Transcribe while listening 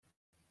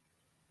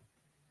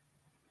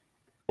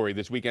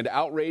This weekend,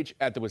 outrage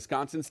at the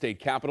Wisconsin State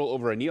Capitol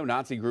over a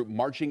neo-Nazi group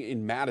marching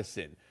in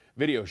Madison.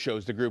 Video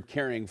shows the group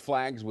carrying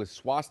flags with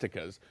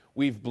swastikas.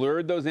 We've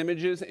blurred those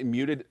images and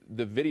muted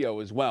the video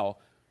as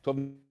well.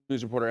 12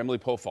 News reporter Emily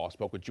Pofall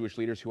spoke with Jewish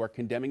leaders who are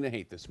condemning the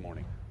hate this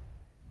morning.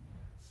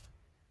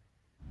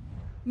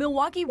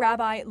 Milwaukee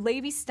Rabbi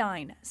Levi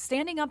Stein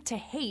standing up to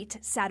hate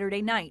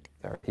Saturday night.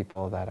 There are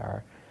people that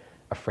are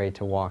afraid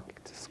to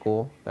walk to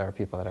school. There are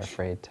people that are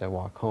afraid to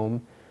walk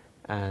home.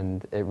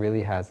 And it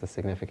really has a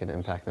significant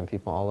impact on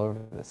people all over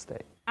the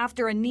state.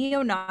 After a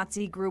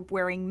neo-Nazi group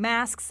wearing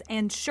masks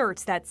and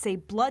shirts that say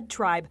Blood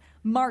Tribe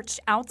marched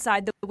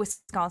outside the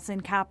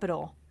Wisconsin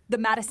Capitol. The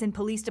Madison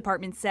Police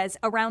Department says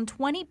around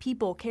 20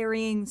 people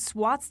carrying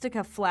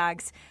swastika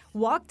flags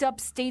walked up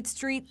State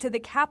Street to the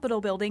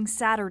Capitol building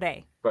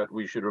Saturday. But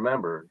we should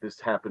remember this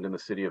happened in the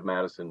city of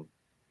Madison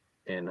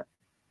in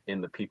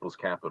the people's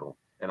capital.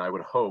 And I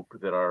would hope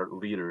that our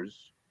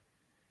leaders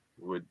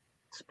would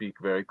speak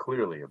very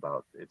clearly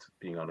about it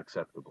being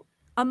unacceptable.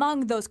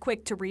 Among those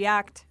quick to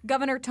react,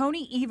 Governor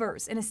Tony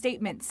Evers in a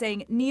statement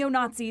saying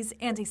neo-Nazis,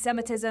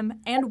 anti-Semitism,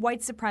 and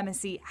white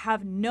supremacy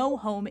have no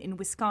home in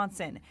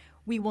Wisconsin.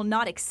 We will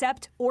not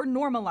accept or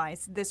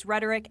normalize this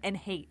rhetoric and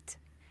hate.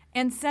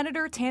 And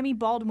Senator Tammy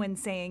Baldwin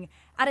saying,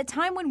 at a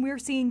time when we're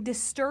seeing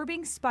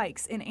disturbing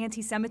spikes in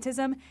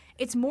anti-Semitism,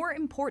 it's more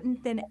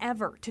important than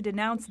ever to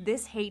denounce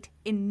this hate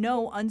in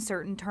no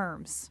uncertain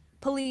terms.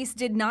 Police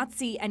did not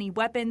see any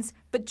weapons,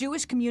 but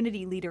Jewish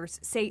community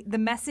leaders say the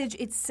message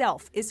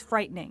itself is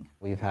frightening.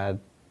 We've had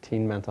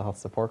teen mental health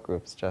support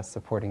groups just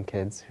supporting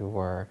kids who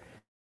were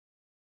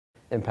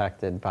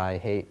impacted by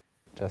hate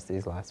just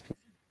these last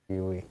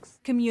few weeks.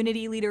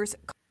 Community leaders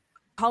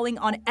calling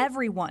on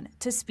everyone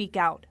to speak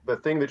out. The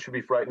thing that should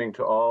be frightening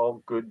to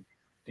all good,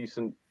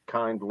 decent,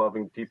 kind,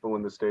 loving people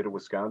in the state of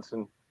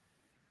Wisconsin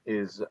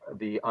is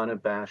the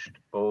unabashed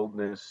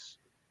boldness,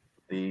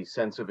 the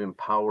sense of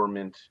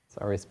empowerment.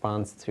 Our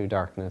response to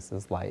darkness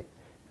is light,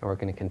 and we're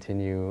going to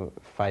continue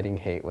fighting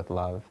hate with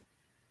love.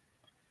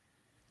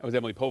 That was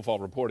Emily Pofall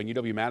reporting.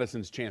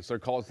 UW-Madison's chancellor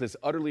calls this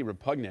utterly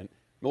repugnant.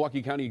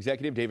 Milwaukee County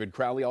Executive David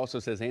Crowley also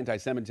says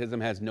anti-Semitism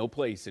has no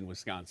place in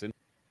Wisconsin.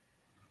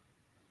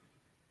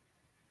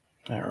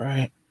 All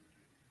right.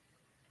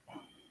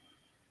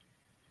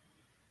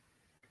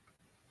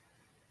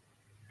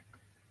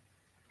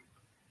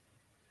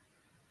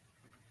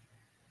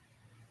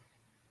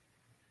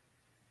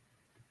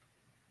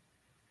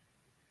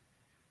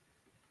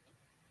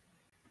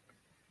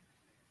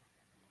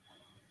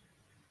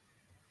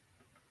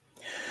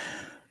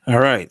 All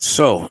right,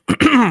 so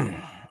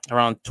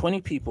around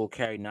 20 people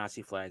carried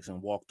Nazi flags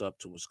and walked up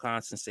to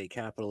Wisconsin State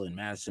Capitol in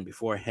Madison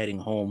before heading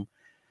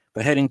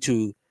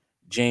to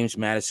James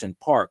Madison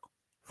Park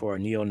for a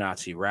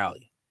neo-Nazi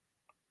rally.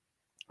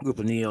 A group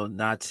of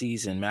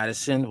neo-Nazis in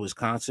Madison,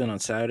 Wisconsin on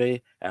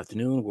Saturday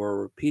afternoon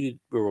were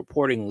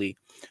reportedly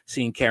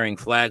seen carrying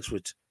flags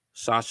with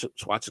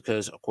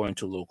swastikas, according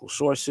to local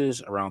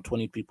sources. Around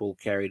 20 people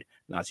carried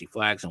Nazi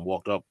flags and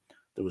walked up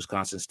the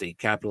Wisconsin State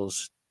Capitol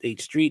State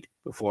Street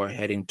before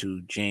heading to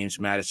James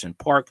Madison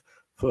Park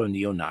for a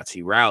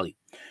neo-Nazi rally.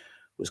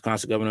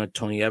 Wisconsin Governor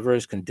Tony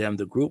Evers condemned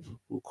the group,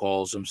 who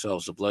calls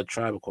themselves the Blood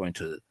Tribe, according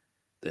to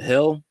The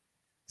Hill,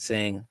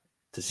 saying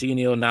to see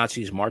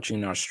neo-Nazis marching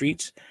in our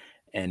streets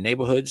and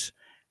neighborhoods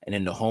and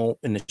in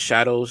the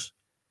shadow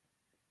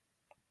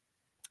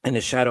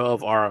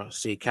of our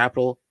state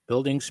capitol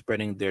building,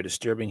 spreading their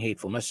disturbing,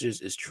 hateful messages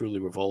is truly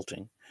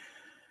revolting.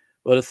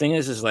 Well, the thing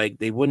is like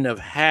they wouldn't have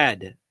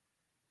had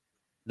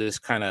this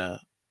kind of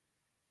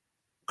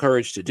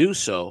courage to do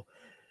so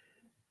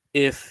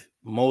if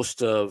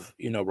most of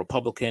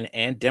Republican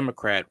and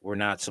Democrat were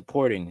not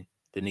supporting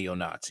the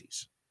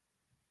neo-Nazis.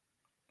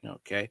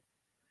 Okay,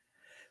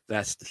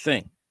 that's the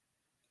thing.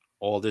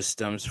 All this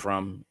stems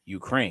from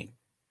Ukraine.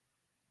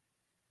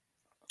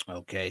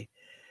 Okay,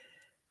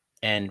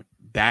 and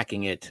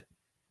backing it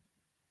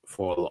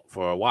for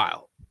a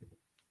while.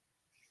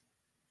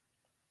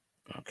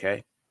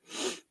 Okay.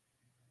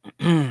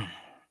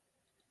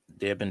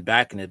 They have been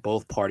backing it,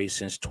 both parties,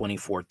 since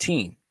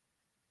 2014.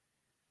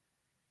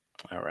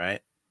 All right.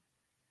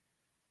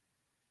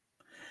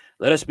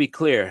 Let us be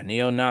clear.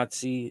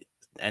 Neo-Nazi,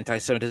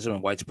 anti-Semitism,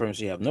 and white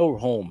supremacy have no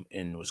home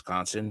in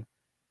Wisconsin.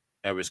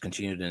 Evers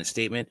continued in a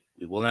statement.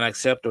 We will not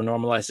accept or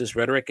normalize this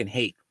rhetoric and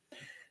hate.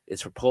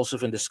 It's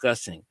repulsive and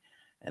disgusting.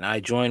 And I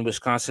join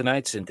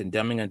Wisconsinites in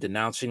condemning and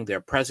denouncing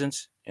their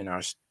presence in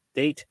our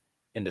state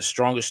in the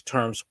strongest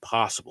terms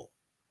possible.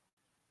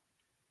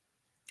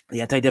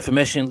 The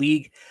Anti-Defamation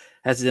League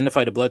has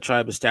identified a blood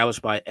tribe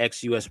established by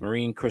ex-U.S.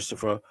 Marine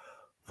Christopher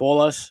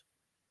Follas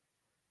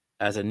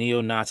as a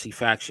neo-Nazi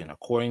faction.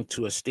 According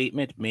to a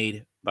statement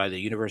made by the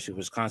University of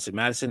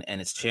Wisconsin-Madison and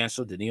its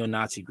chancellor, the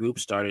neo-Nazi group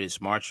started its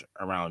march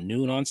around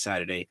noon on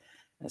Saturday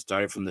and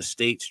started from the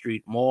State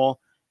Street Mall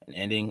and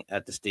ending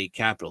at the state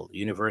capitol. The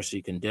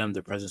university condemned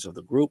the presence of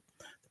the group.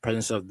 The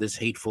presence of this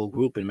hateful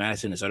group in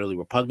Madison is utterly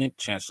repugnant,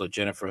 Chancellor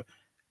Jennifer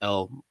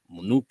L.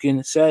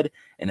 Mnuchin said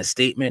in a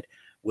statement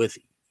with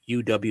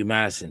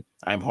UW-Madison.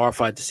 I am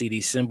horrified to see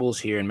these symbols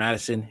here in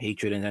Madison.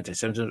 Hatred and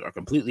anti-Semitism are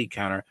completely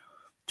counter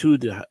to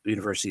the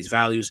university's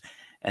values,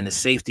 and the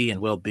safety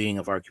and well-being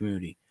of our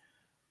community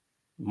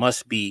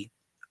must be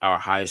our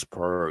highest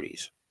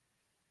priorities.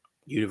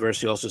 The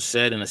university also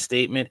said in a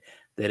statement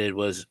that it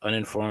was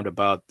uninformed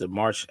about the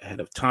march ahead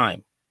of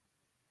time.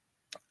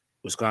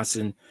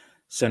 Wisconsin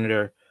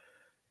Senator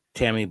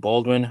Tammy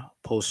Baldwin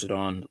posted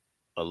a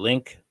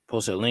link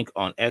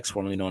on X,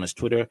 formerly known as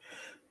Twitter,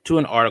 to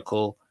an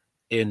article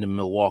in the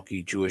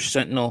Milwaukee Jewish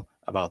Sentinel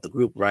about the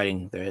group,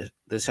 writing that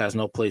this has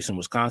no place in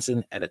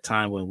Wisconsin at a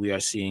time when we are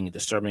seeing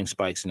disturbing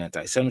spikes in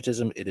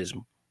anti-Semitism. It is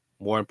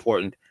more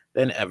important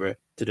than ever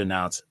to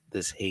denounce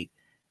this hate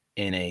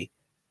in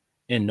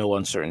no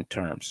uncertain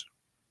terms.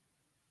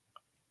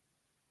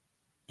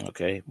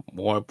 Okay,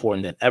 more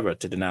important than ever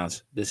to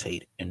denounce this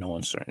hate in no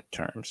uncertain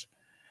terms.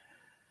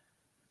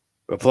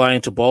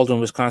 Replying to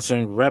Baldwin,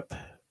 Wisconsin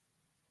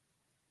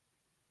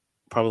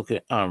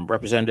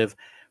Representative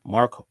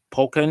Mark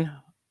Polkin,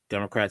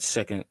 Democrat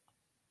second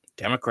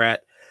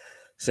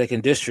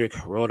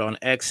district, wrote on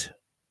X,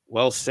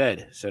 "Well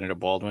said, Senator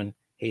Baldwin.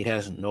 Hate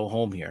has no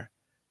home here.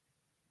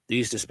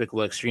 These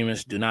despicable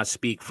extremists do not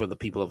speak for the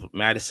people of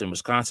Madison,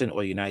 Wisconsin,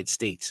 or the United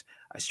States.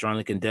 I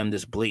strongly condemn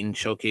this blatant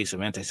showcase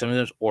of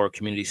anti-Semitism. Our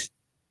community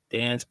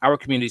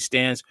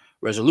stands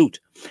resolute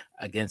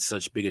against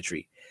such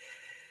bigotry."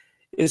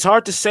 It's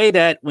hard to say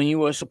that when you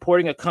were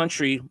supporting a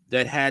country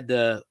that had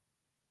the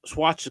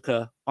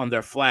swastika on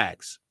their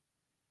flags,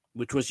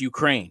 which was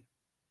Ukraine.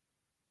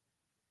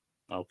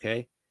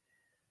 Okay.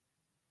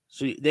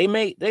 So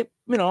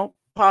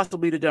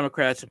possibly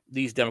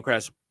these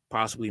Democrats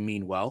possibly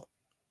mean well.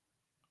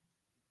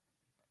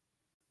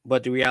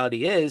 But the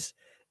reality is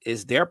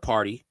their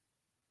party,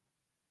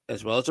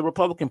 as well as the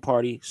Republican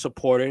Party,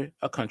 supported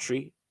a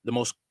country,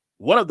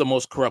 one of the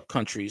most corrupt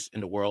countries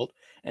in the world,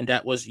 and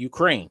that was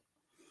Ukraine.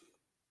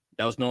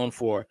 That was known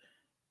for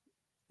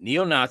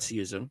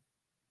neo-Nazism,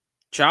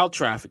 child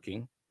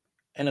trafficking,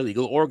 and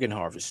illegal organ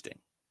harvesting.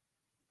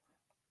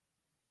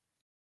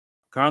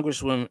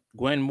 Congresswoman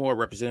Gwen Moore,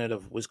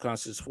 representative of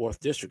Wisconsin's 4th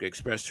District,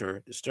 expressed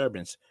her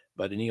disturbance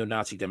by the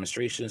neo-Nazi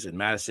demonstrations in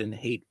Madison.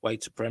 Hate,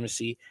 white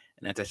supremacy,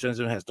 and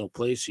anti-Semitism has no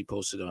place,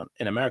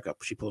 in America.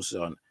 She posted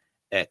on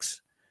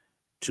X.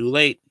 Too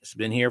late. It's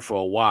been here for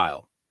a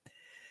while.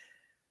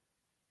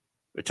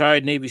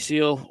 Retired Navy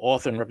SEAL,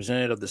 author, and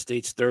representative of the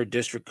state's 3rd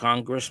District,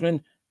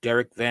 Congressman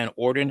Derek Van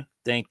Orden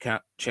thanked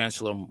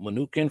Chancellor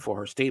Mnuchin for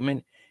her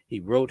statement. He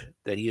wrote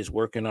that he is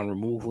working on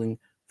removing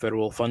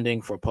federal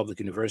funding for public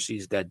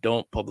universities that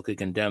don't publicly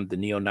condemn the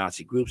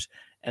neo-Nazi groups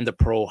and the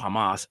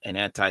pro-Hamas and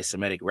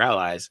anti-Semitic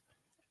rallies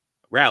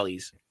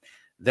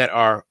that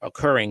are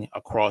occurring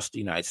across the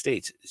United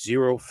States.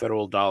 $0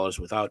 federal dollars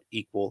without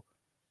equal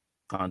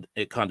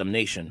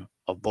condemnation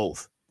of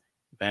both,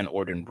 Van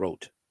Orden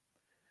wrote.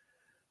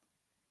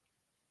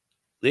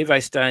 Levi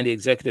Stein, the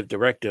executive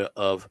director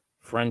of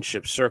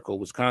Friendship Circle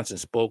Wisconsin,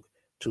 spoke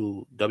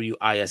to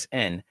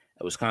WISN,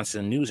 a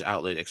Wisconsin news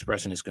outlet,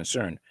 expressing his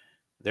concern.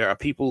 There are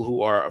people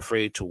who are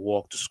afraid to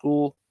walk to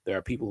school. There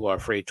are people who are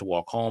afraid to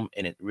walk home,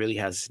 and it really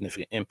has a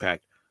significant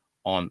impact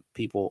on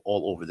people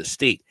all over the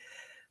state.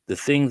 The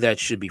thing that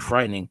should be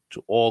frightening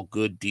to all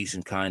good,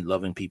 decent, kind,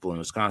 loving people in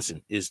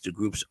Wisconsin is the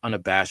group's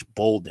unabashed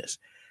boldness.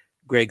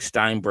 Greg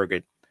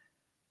Steinberger,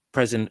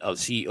 president and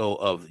CEO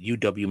of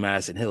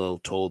UW-Madison Hillel,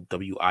 told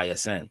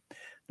WISN.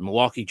 The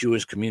Milwaukee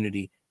Jewish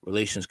Community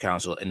Relations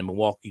Council and the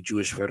Milwaukee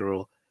Jewish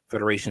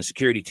Federation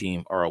security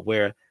team are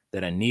aware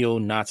that a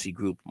neo-Nazi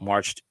group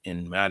marched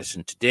in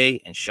Madison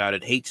today and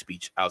shouted hate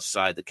speech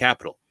outside the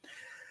Capitol.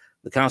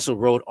 The council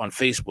wrote on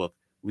Facebook,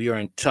 "We are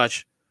in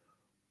touch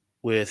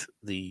with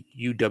the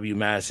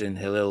UW-Madison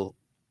Hillel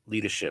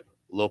leadership,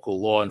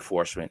 local law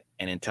enforcement,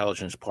 and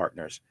intelligence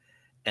partners,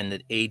 and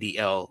the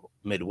ADL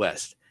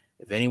Midwest.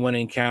 If anyone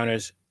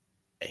encounters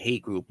a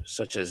hate group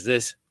such as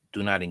this,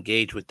 do not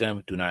engage with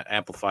them. Do not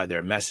amplify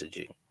their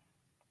messaging."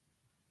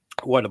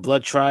 Who are the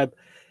Blood Tribe?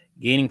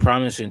 Gaining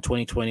prominence in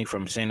 2020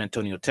 from San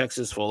Antonio,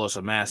 Texas, Folos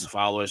amassed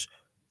followers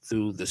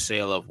through the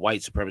sale of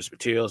white supremacist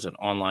materials and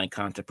online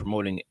content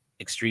promoting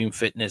extreme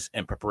fitness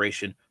and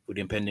preparation for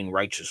the impending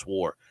righteous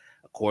war,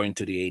 according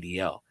to the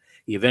ADL.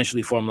 He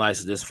eventually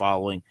formalized this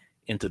following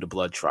into the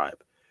Blood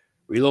Tribe.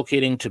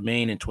 Relocating to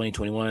Maine in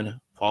 2021,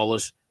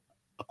 Folos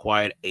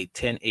acquired a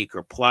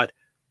 10-acre plot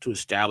to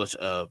establish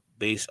a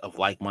base of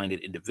like-minded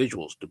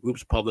individuals. The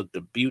group's public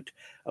debut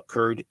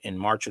occurred in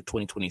March of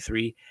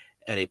 2023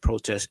 at a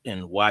protest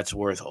in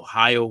Wadsworth,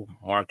 Ohio,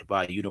 marked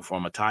by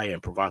uniform attire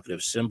and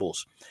provocative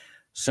symbols.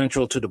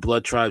 Central to the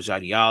Blood Tribe's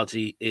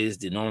ideology is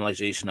the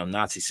normalization of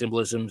Nazi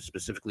symbolism,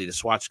 specifically the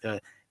swastika,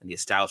 and the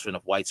establishment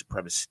of a white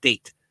supremacist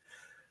state.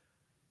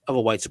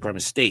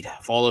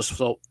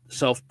 Folos,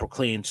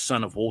 self-proclaimed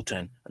son of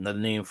Wotan, another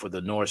name for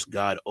the Norse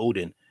god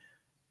Odin,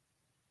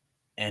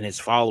 and his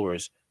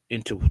followers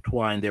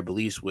intertwine their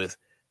beliefs with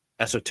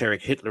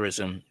esoteric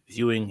Hitlerism,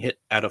 viewing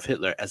Adolf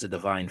Hitler as a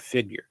divine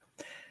figure.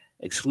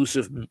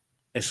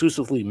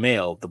 Exclusively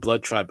male, the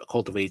Blood Tribe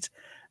cultivates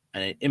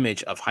an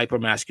image of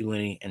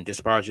hypermasculinity and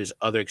disparages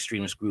other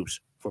extremist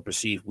groups for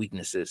perceived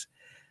weaknesses.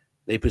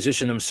 They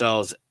position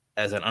themselves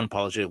as an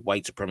unapologetic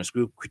white supremacist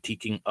group,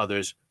 critiquing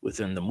others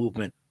within the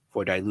movement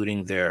for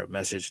diluting their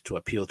message to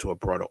appeal to a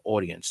broader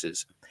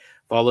audiences.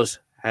 Fawless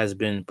has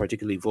been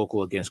particularly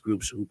vocal against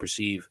groups who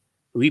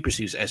he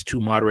perceives as too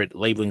moderate,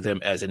 labeling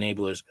them as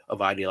enablers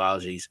of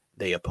ideologies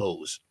they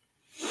oppose.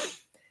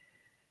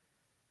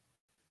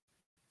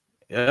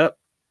 Yep.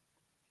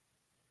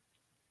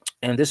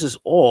 And this is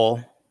all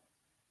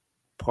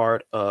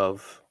part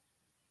of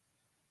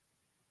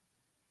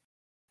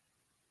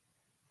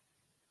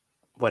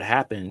what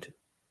happened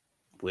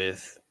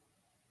with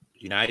the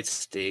United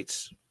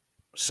States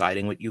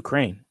siding with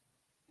Ukraine.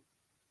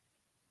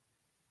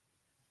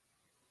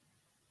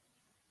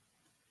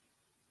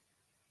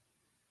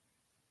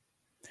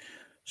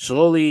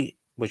 Slowly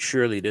but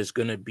surely, there's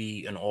going to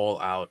be an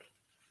all-out,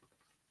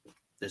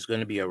 there's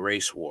going to be a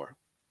race war.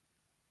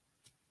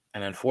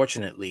 And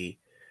unfortunately,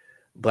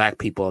 Black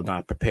people are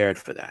not prepared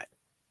for that.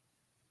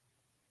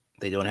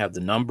 They don't have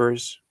the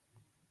numbers.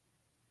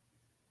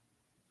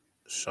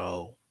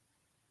 So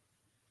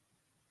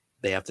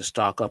they have to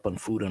stock up on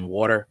food and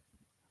water.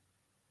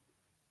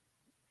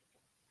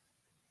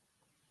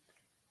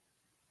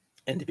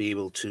 And to be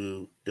able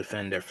to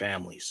defend their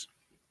families.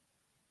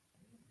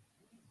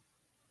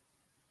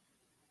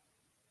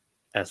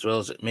 As well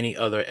as many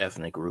other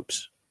ethnic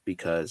groups,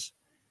 because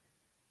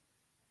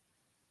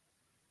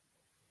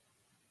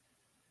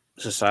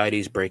society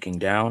is breaking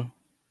down,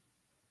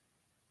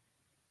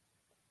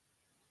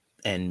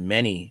 and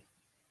many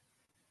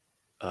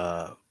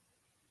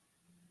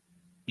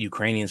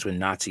Ukrainians with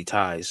Nazi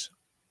ties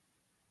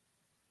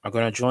are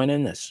going to join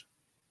in this.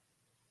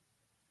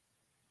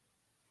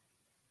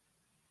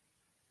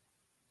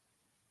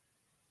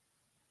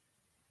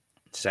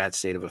 Sad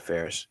state of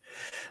affairs.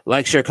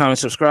 Like, share, comment,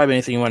 subscribe.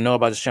 Anything you want to know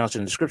about this channel is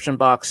in the description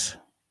box.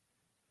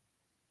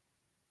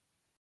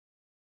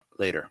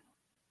 Later.